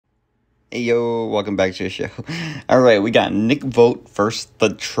Hey yo, welcome back to the show. Alright, we got Nik Volt versus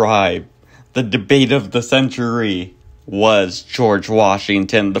the tribe. The debate of the century. Was George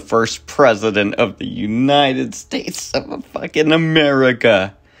Washington the first president of the United States of fucking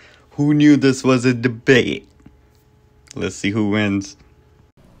America? Who knew this was a debate? Let's see who wins.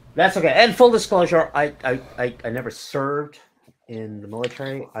 That's okay. And full disclosure, I never served in the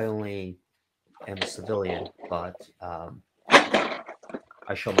military. I only am a civilian, but I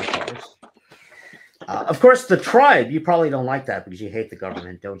show my colors. Of course, the tribe, you probably don't like that because you hate the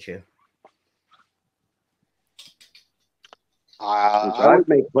government, don't you? I would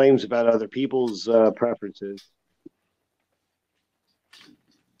make claims about other people's preferences.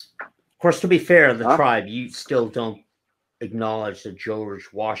 Of course, to be fair, the tribe, you still don't acknowledge that George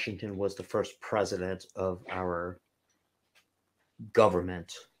Washington was the first president of our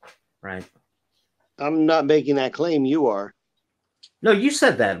government, right? I'm not making that claim. You are. No, you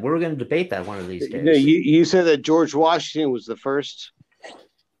said that. We're going to debate that one of these days. No, you said that George Washington was the first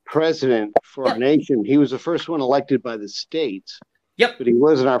president for our nation. He was the first one elected by the states. Yep. But he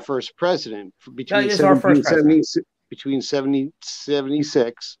wasn't our first president. Between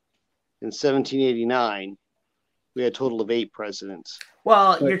 1776 and 1789, we had a total of 8 presidents.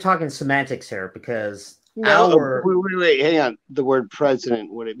 Well, you're talking semantics here because wait, hang on. The word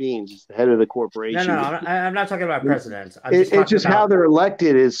president, what it means is the head of the corporation. No, I'm not talking about presidents. It's just how they're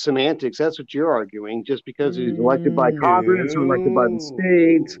elected is semantics. That's what you're arguing. Just because he's elected by Congress or elected by the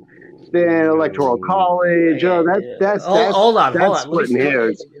states, then electoral college. That's hold on. Splitting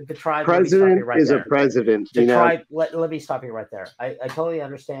hairs. The tribe president is a president. The tribe. Let me stop you right there. I totally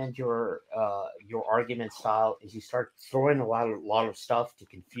understand your argument style. Is you start throwing a lot of stuff to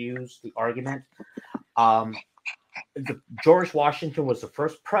confuse the argument. George Washington was the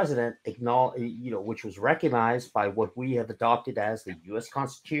first president, which was recognized by what we have adopted as the U.S.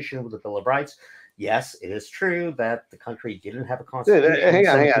 Constitution with the Bill of Rights. Yes, it is true that the country didn't have a constitution in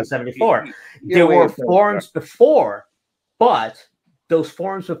 1774. There were forms before, but those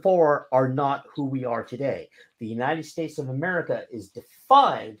forms before are not who we are today. The United States of America is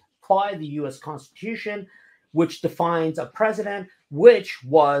defined by the U.S. Constitution, which defines a president, which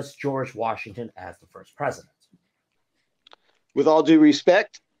was George Washington as the first president. With all due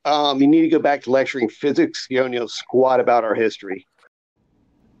respect, you need to go back to lecturing physics. You don't know squat about our history.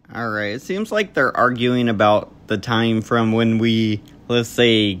 Alright, it seems like they're arguing about the time from when we, let's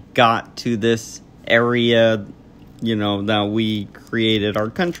say, got to this area, that we created our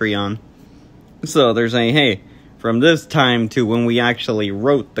country on. So they're saying, hey, from this time to when we actually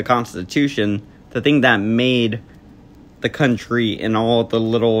wrote the Constitution, the thing that made the country and all the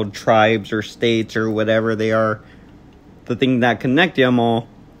little tribes or states or whatever they are, the thing that connected them all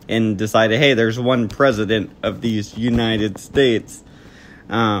and decided, hey, there's one president of these United States.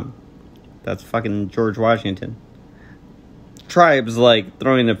 That's fucking George Washington. Tribe's like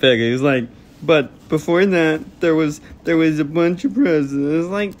throwing a fig. He's like, but before that, there was a bunch of presidents.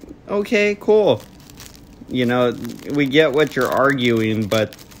 Like, okay, cool. We get what you're arguing,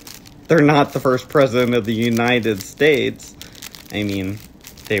 but they're not the first president of the United States. I mean,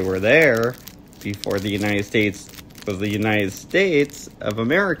 they were there before the United States was the United States of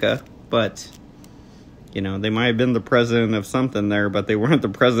America, but, they might have been the president of something there, but they weren't the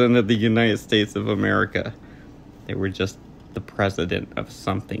president of the United States of America. They were just the president of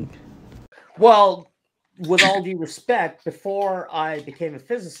something. Well, with all due respect, before I became a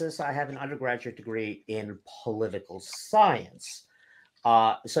physicist, I have an undergraduate degree in political science.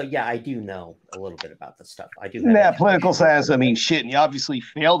 So yeah, I do know a little bit about this stuff. I do. Yeah, political science. I mean, shit. And you obviously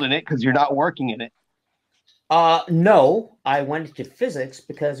failed in it because you're not working in it. No, I went into physics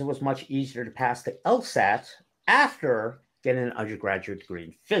because it was much easier to pass the LSAT after getting an undergraduate degree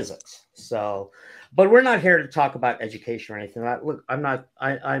in physics. So, but we're not here to talk about education or anything. Look, I'm not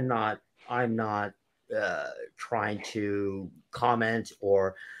trying to comment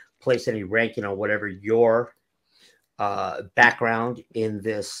or place any ranking on whatever your background in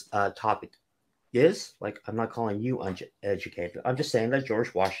this topic is. Like, I'm not calling you uneducated. I'm just saying that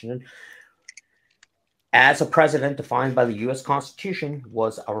George Washington, as a president defined by the U.S. Constitution,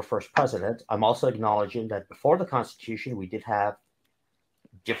 was our first president. I'm also acknowledging that before the Constitution, we did have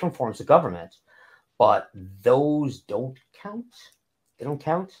different forms of government, but those don't count. They don't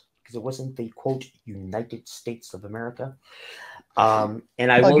count because it wasn't the, quote, United States of America.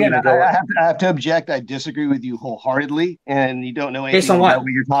 And I will Again, even go. I have to object. I disagree with you wholeheartedly, and you don't know Based anything on what? about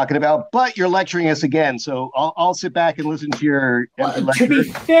what you're talking about. But you're lecturing us again, so I'll sit back and listen to your empty lecture. To be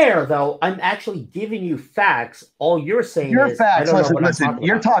fair, though, I'm actually giving you facts. All you're saying Your is facts. I don't know what Listen. I'm talking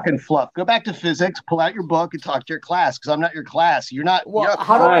You're about. talking fluff. Go back to physics. Pull out your book and talk to your class, because I'm not your class. You're not. Well, you're not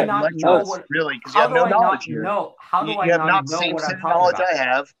how do I not lecture know us, what? really? Because you How have do no I knowledge not here. know? How do You I have not not know same what set I'm of talking knowledge about? I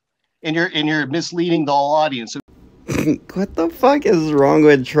have, and you're misleading the whole audience. What the fuck is wrong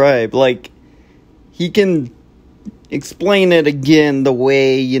with Tribe? Like, he can explain it again the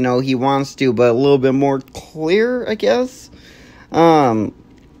way, you know, he wants to, but a little bit more clear, I guess.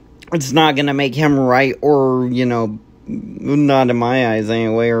 It's not gonna make him right, or, you know, not in my eyes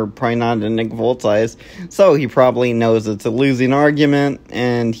anyway, or probably not in Nik Volt's eyes. So he probably knows it's a losing argument,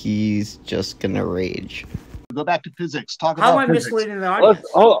 and he's just gonna rage. Go back to physics. Talk How about am I physics. misleading the audience?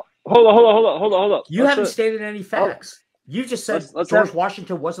 Hold on. You haven't stated any facts. You just said George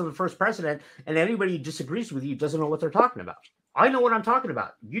Washington wasn't the first president, and anybody who disagrees with you doesn't know what they're talking about. I know what I'm talking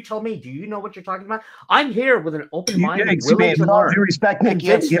about. You tell me, do you know what you're talking about? I'm here with an open mind, willing to learn. With due respect, Nick,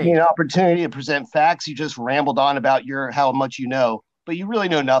 you have to give me me. an opportunity to present facts. You just rambled on about how much you know, but you really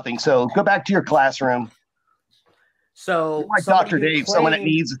know nothing. So go back to your classroom. So, you're like Dr. Dave, someone that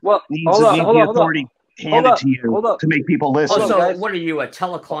needs the authority handed to you to make people listen. Oh, so what are you, a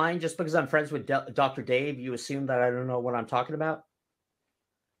telecline? Just because I'm friends with Dr. Dave, you assume that I don't know what I'm talking about?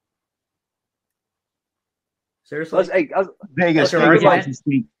 Seriously? Vegas, Vegas wants to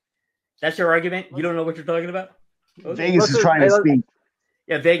speak. That's your argument? You don't know what you're talking about? Okay. Vegas is trying to speak.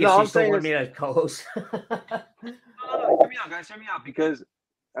 Yeah, Vegas, you still want me to co-host. Hear me out, guys. Hear me out, because,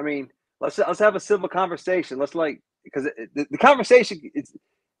 I mean, let's have a civil conversation. Because the conversation,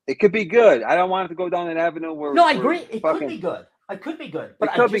 it could be good. I don't want it to go down an avenue where... No, I agree. It could be good. It could be good. But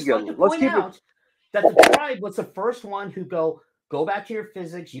it could I just be good. like to point out that the tribe was the first one who go back to your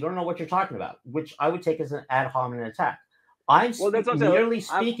physics. You don't know what you're talking about, which I would take as an ad hominem attack. I'm merely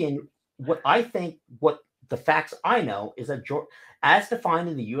speaking what I think, what the facts I know is that as defined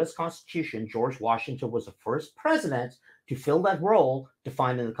in the U.S. Constitution, George Washington was the first president to fill that role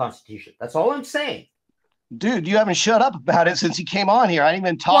defined in the Constitution. That's all I'm saying. Dude, you haven't shut up about it since he came on here. I didn't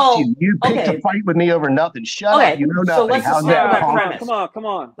even talk to you. You picked a fight with me over nothing. Shut up. You know nothing. So let's just stick with that premise. Come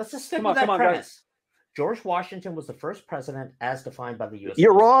on. Let's just stick with that premise. George Washington was the first president as defined by the U.S.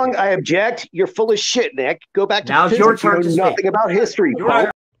 You're wrong. I object. You're full of shit, Nick. Go back to physics. Your turn to speak. Nothing about history, bro.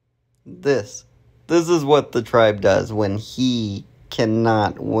 This is what the tribe does when he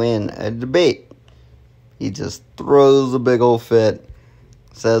cannot win a debate. He just throws a big old fit,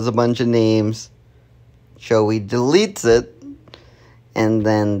 says a bunch of names, Joey deletes it, and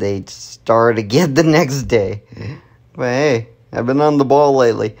then they start again the next day. But hey, I've been on the ball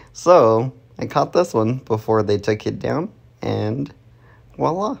lately, so I caught this one before they took it down, and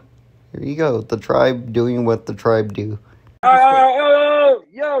voila. Here you go, the tribe doing what the tribe do.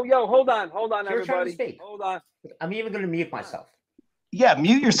 Yo, hold on, everybody. Hold on. I'm even going to mute myself. Yeah,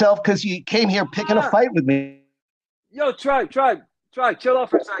 mute yourself, because you came here picking a fight with me. Yo, tribe, chill out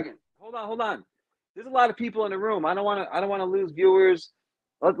for a second. Hold on. There's a lot of people in the room. I don't want to lose viewers.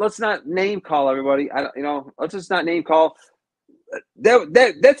 Let's not name call everybody. Let's just not name call.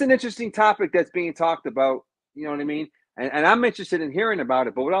 That's an interesting topic that's being talked about. You know what I mean? And I'm interested in hearing about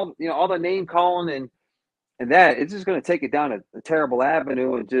it. But with all the name calling and that, it's just going to take it down a terrible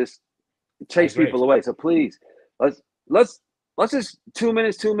avenue and just chase people away. So please, let's just 2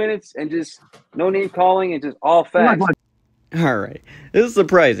 minutes, and just no name calling and just all facts. Alright, this is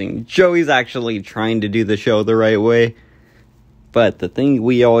surprising. Joey's actually trying to do the show the right way. But the thing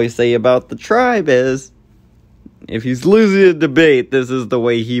we always say about the tribe is, if he's losing a debate, this is the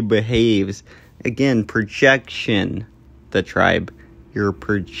way he behaves. Again, projection. The tribe. You're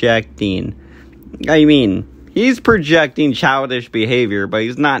projecting. I mean, he's projecting childish behavior, but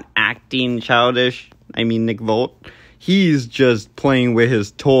he's not acting childish. I mean, Nik Volt. He's just playing with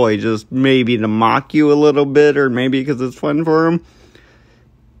his toy, just maybe to mock you a little bit, or maybe because it's fun for him.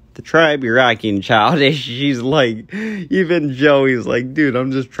 The tribe, you're acting childish. She's like, even Joey's like, dude,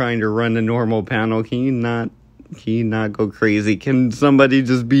 I'm just trying to run a normal panel. Can you not go crazy? Can somebody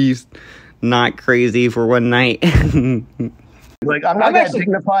just be not crazy for one night? Like, I'm not going to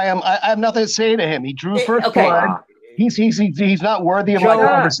dignify him. I have nothing to say to him. He drew first blood. He's not worthy of my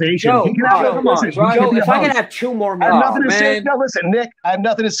conversation. Joe, if I can have 2 more minutes. I have nothing to say. No, listen, Nick, I have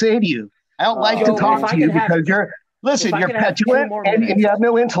nothing to say to you. I don't like to talk to you because you're petulant and you have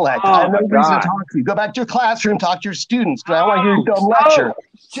no intellect. I have no reason to talk to you. Go back to your classroom, talk to your students. I don't want to hear your dumb lecture.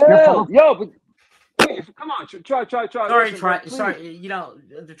 Yo, but Come on, try. Sorry, Listen, tribe. please. Sorry, you know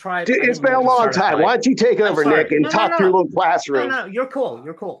the tribe. Dude, I it's didn't been mean a to long start time. fight. Why don't you take I'm over, sorry. Nick, and talk to your little classroom? No, you're cool.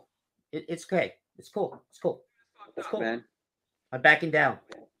 You're cool. It's okay. It's cool. It's cool. It's cool. Man. I'm backing down.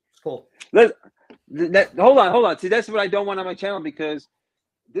 It's cool. Hold on. See, that's what I don't want on my channel because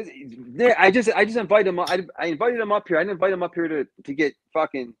I just invited him. I invited him up here. I didn't invite him up here to get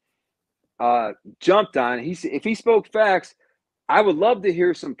fucking jumped on. If he spoke facts, I would love to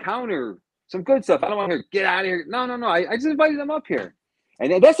hear some good stuff. I don't want to hear get out of here. No. I just invited him up here,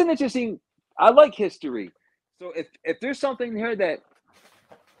 and that's an interesting. I like history, so if there's something here that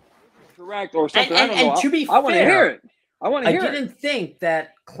is correct or something, I don't know. To be I want to fair, hear it. I didn't think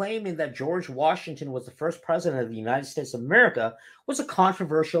that claiming that George Washington was the first president of the United States of America was a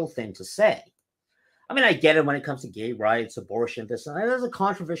controversial thing to say. I mean, I get it when it comes to gay rights, abortion, this and that. There's a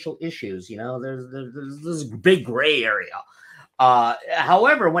controversial issues, you know. There's a big gray area.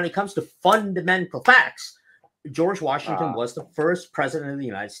 However, when it comes to fundamental facts, George Washington was the first president of the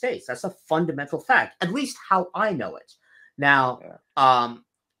United States. That's a fundamental fact, at least how I know it. Now,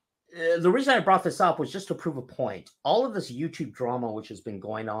 the reason I brought this up was just to prove a point. All of this YouTube drama which has been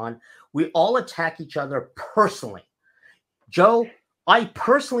going on, we all attack each other personally. Joe, I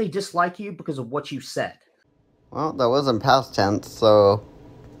personally dislike you because of what you said. Well, that wasn't past tense, so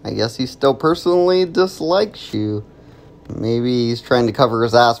I guess he still personally dislikes you. Maybe he's trying to cover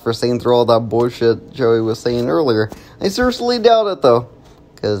his ass for saying through all that bullshit Joey was saying earlier. I seriously doubt it, though,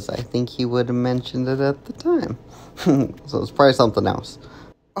 because I think he would have mentioned it at the time. So it's probably something else.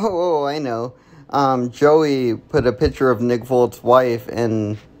 Oh, I know. Joey put a picture of Nik Volt's wife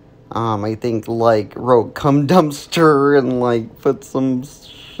and, I think, like, wrote "cum dumpster" and, like, put some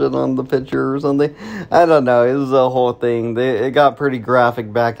shit on the picture or something. I don't know. It was a whole thing. It got pretty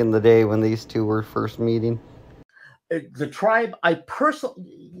graphic back in the day when these two were first meeting. The tribe, I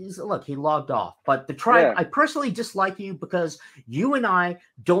personally, look, he logged off, but the tribe, I personally dislike you because you and I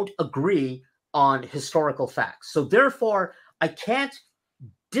don't agree on historical facts. So therefore, I can't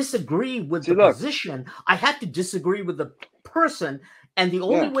disagree with the position. I have to disagree with the person. And the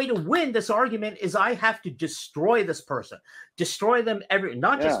only way to win this argument is I have to destroy this person, destroy them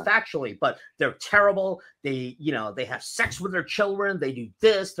not just factually, but they're terrible. They have sex with their children. They do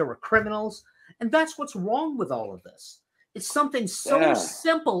this. They were criminals. And that's what's wrong with all of this. It's something so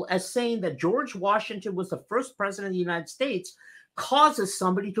simple as saying that George Washington was the first president of the United States causes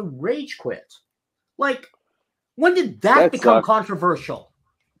somebody to rage quit. Like, when did that become controversial?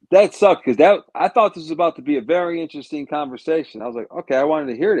 That sucked because I thought this was about to be a very interesting conversation. I was like, okay, I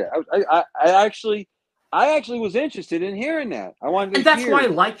wanted to hear that. I actually was interested in hearing that. I wanted to and that's why I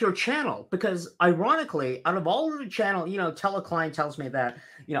like your channel, because ironically, out of all of the channel, teleclient tells me that,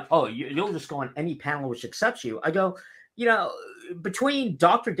 you'll just go on any panel which accepts you. I go, between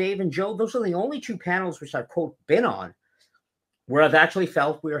Dr. Dave and Joe, those are the only two panels which I've, quote, been on where I've actually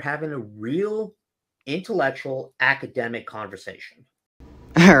felt we were having a real intellectual academic conversation.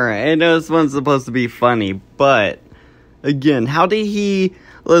 Alright, I know this one's supposed to be funny, but again, how did he,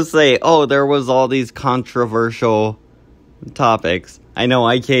 let's say, there was all these controversial topics. I know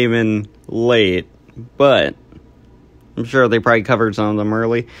I came in late, but I'm sure they probably covered some of them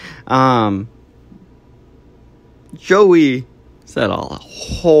early. Joey said a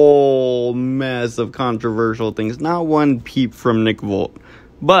whole mess of controversial things. Not one peep from Nik Volt.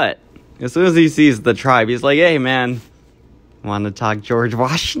 But as soon as he sees the tribe, he's like, hey, man, want to talk George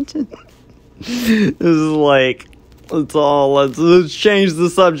Washington? This is like, let's change the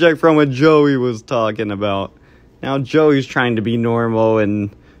subject from what Joey was talking about. Now Joey's trying to be normal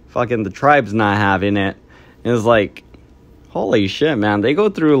and fucking the tribe's not having it. And it's like, holy shit, man. They go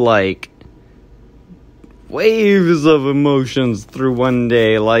through like waves of emotions through one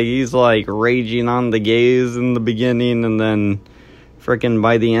day. Like, he's like raging on the gays in the beginning, and then freaking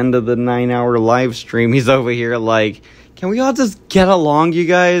by the end of the 9-hour live stream, he's over here like, can we all just get along, you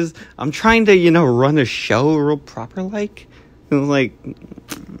guys? I'm trying to, run a show real proper like. It was like,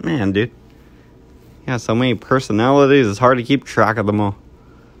 man, dude. Yeah, so many personalities, it's hard to keep track of them all.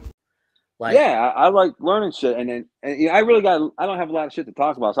 Like, I like learning shit, and I don't have a lot of shit to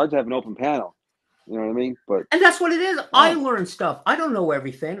talk about, so I just have an open panel. You know what I mean? And that's what it is. I learn stuff. I don't know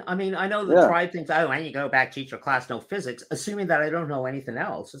everything. I mean, I know the tribe thinks, I need to go back, teach your class, no physics, assuming that I don't know anything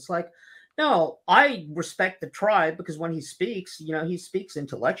else. It's like, no, I respect the tribe because when he speaks, he speaks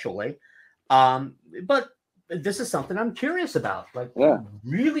intellectually. But this is something I'm curious about. Like, he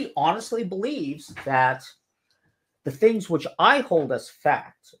really honestly believes that the things which I hold as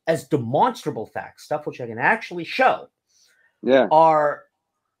facts, as demonstrable facts, stuff which I can actually show, are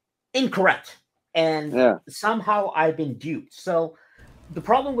incorrect. And somehow I've been duped. So the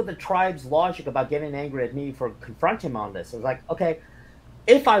problem with the tribe's logic about getting angry at me for confronting him on this is like, okay,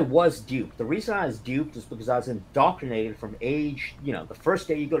 if I was duped, the reason I was duped is because I was indoctrinated from age, the first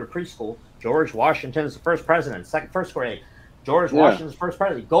day you go to preschool, George Washington is the first president, first grade, George Washington's first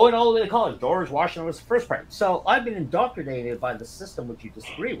president, going all the way to college, George Washington was the first president. So I've been indoctrinated by the system which you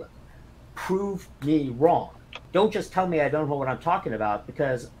disagree with. Prove me wrong. Don't just tell me I don't know what I'm talking about,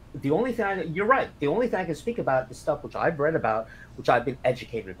 because the only thing you're right. The only thing I can speak about is stuff which I've read about, which I've been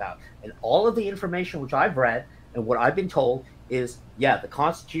educated about. And all of the information which I've read and what I've been told is, yeah, the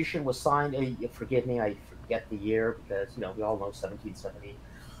Constitution was signed, forgive me, I forget the year because, we all know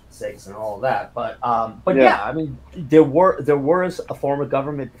 1776 and all of that. But yeah, I mean, there was a form of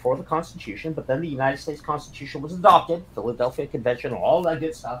government before the Constitution, but then the United States Constitution was adopted, Philadelphia Convention, all that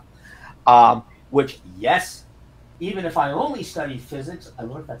good stuff, which, yes, even if I only studied physics, I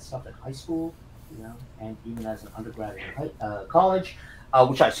learned that stuff in high school, and even as an undergrad in college,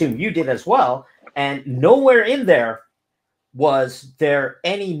 which I assume you did as well. And nowhere in there was there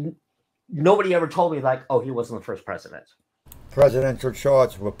nobody ever told me like, oh, he wasn't the first president. Presidential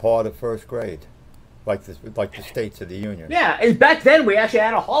charts were part of first grade, like the States of the Union. Yeah, and back then we actually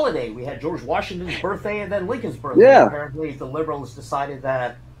had a holiday. We had George Washington's birthday and then Lincoln's birthday. Yeah. Apparently the liberals decided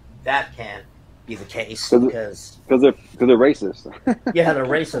that can't be the case because they're racist. Yeah, they're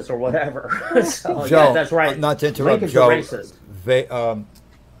racist or whatever. So Joe, yeah, that's right. Not to interrupt, Lincoln's Joe. racist.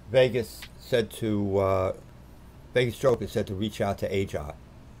 Vegas said to Vegas Joker said to reach out to AJOT.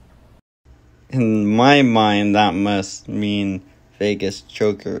 In my mind, that must mean Vegas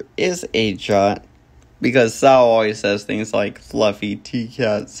Joker is AJOT, because Sal always says things like Fluffy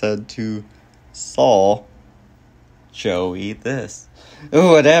T-Cat said to Saul, Joe, eat this.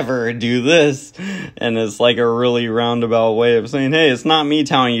 Whatever, do this. And it's like a really roundabout way of saying, hey, it's not me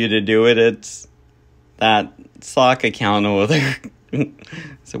telling you to do it, it's that sock account over there.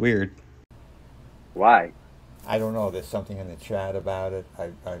 It's weird. Why? I don't know. There's something in the chat about it.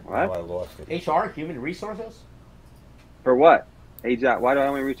 I lost it. HR, Human Resources? For what? AJOT. Why do I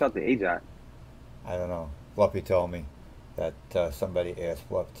want to reach out to AJOT? I don't know. Fluffy told me that somebody asked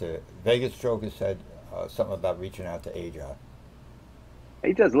Fluff to... Vegas Joker said something about reaching out to AJOT.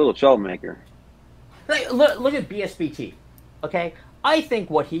 AJOT's a little troublemaker. Look at BSBT, okay? I think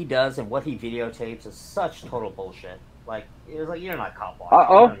what he does and what he videotapes is such total bullshit. Like, it's like, you're not cop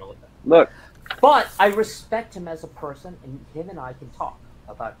watching. Look. But I respect him as a person, and him and I can talk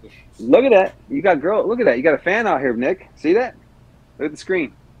about issues. Look at that. Look at that. You got a fan out here, Nick. See that? Look at the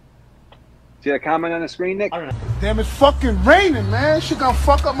screen. See that comment on the screen, Nick? I don't know. Damn, it's fucking raining, man. Shit gonna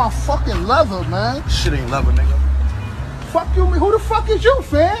fuck up my fucking leather, man. Shit ain't leather, nigga. Fuck you, who the fuck is you,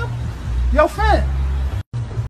 fam? Yo, fam.